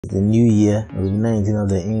The new year, week 19 of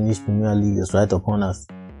the English Premier League is right upon us.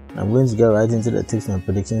 I'm going to get right into the tips and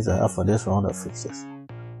predictions I have for this round of fixtures.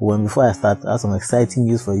 But before I start, I have some exciting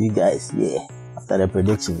news for you guys. After the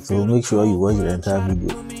prediction, so make sure you watch the entire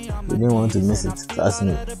video. You didn't want to miss it, trust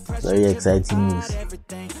me. Very exciting news.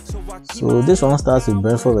 So this one starts with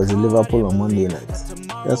Brentford Vs Liverpool on Monday night.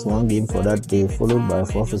 Just one game for that day, followed by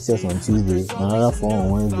 4 fixtures on Tuesday, another 4 on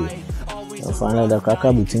Wednesday, and finally the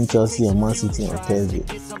cracker between Chelsea and Man City on Thursday.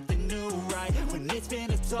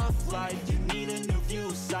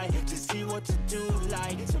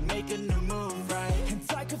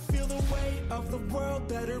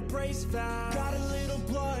 Got a little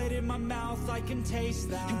blood in my mouth, I can taste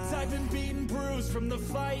that. And I've been beaten, bruised from the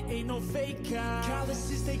fight, ain't no fake out.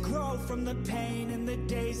 Calluses, they grow from the pain and the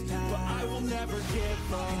days pass. But I will never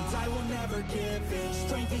give up, and I will never give in.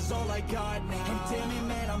 Strength is all I got now, and damn it,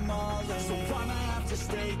 man, I'm all in. So I'ma have to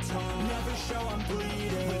stay tall, never show I'm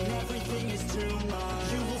bleeding. When everything is too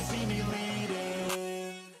much, you will see me leading.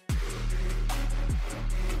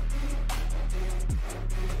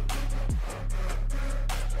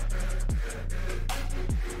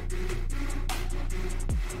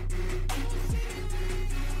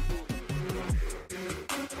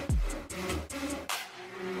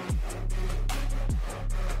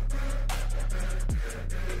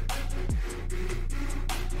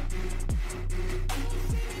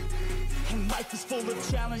 Life is full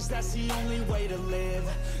of challenge, that's the only way to live.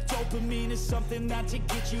 Dopamine is something that to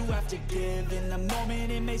get you have to give. In the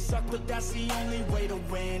moment it may suck, but that's the only way to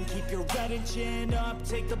win. Keep your head and chin up,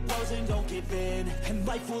 take the blows and don't give in. And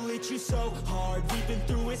life will hit you so hard, we've been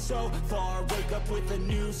through it so far. Wake up with a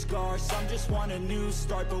new scar, some just want a new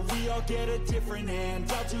start. But we all get a different hand,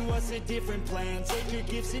 dealt to us a different plan. Take your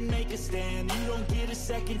gifts and make a stand, you don't get a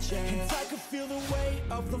second chance. I could feel the weight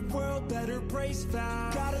of the world, better brace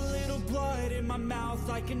fast. Got a little blood in my mouth,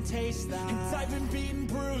 I can taste that. And I've been beaten,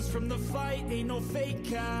 bruised from the fight, ain't no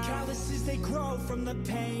fake out. Calluses, they grow from the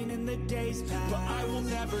pain and the days pass. But I will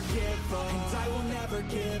never give up, and I will never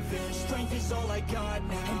give in. Strength is all I got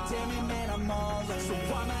now, and damn it, man, I'm all in. So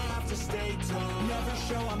I'ma have to stay tall, never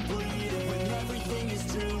show I'm bleeding. When everything is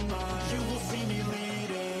too much, you will see me leading.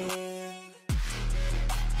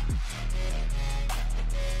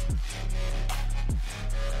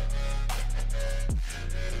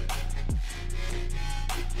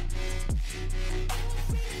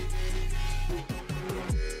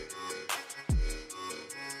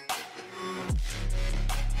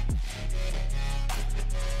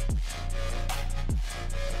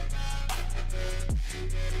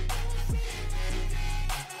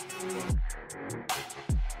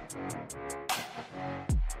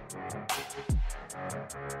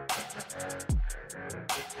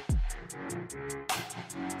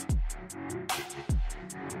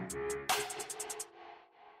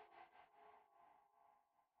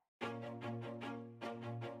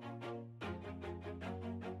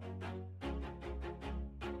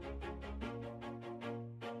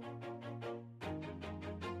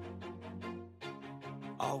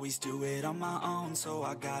 Always do it on my own, so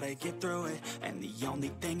I gotta get through it. And the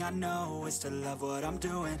only thing I know is to love what I'm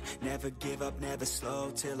doing. Never give up, never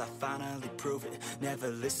slow, till I finally prove it. Never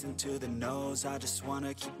listen to the no's, I just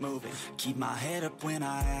wanna keep moving. Keep my head up when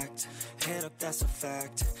I act, head up, that's a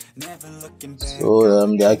fact. Never looking back. So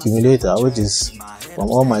the accumulator, which is from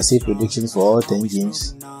all my safe predictions for all 10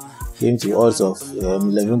 games, came to odds of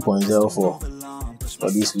 11.04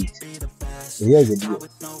 for this week. So here's the deal.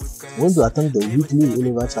 I'm going to attempt the weekly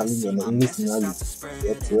Oliver challenge on the English Premier League.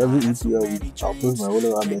 Yep, so every EPL week, I'll post my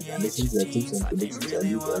Oliver bet and listen to the tips and predictions I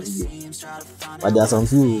do for every game. But there are some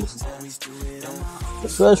few rules. The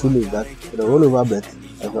first rule is that for the Oliver bet,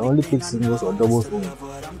 I can only pick singles or doubles only.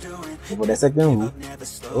 So for the second rule,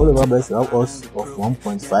 the Oliver bet should have odds of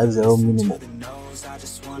 1.50 minimum.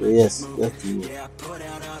 So yes, that's the rule.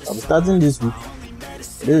 I'm starting this week.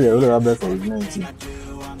 This is the Oliver bet for week 19.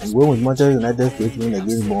 I'm going with Manchester United to win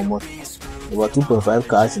against Bournemouth. Over 2.5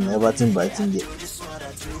 cash in Everton Brighton game.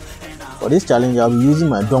 For this challenge, I'll be using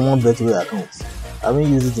my dormant Betway account. I haven't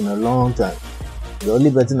used it in a long time. The only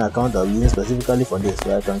betting account I'll be using specifically for this,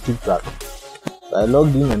 so I can keep track. So I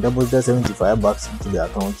logged in and deposited $75 into the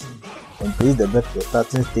account and placed the bet for a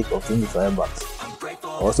starting stake of $25. I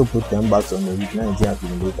also put $10 on the week 19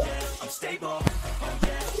 accumulator. So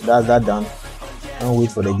that's that done. Can't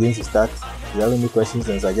wait for the game to start. If you have any questions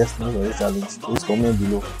and suggestions for this challenge, please comment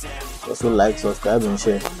below. Also like, subscribe and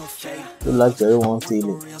share. Good luck to everyone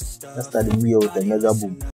feeling. Let's start the video with a mega boom.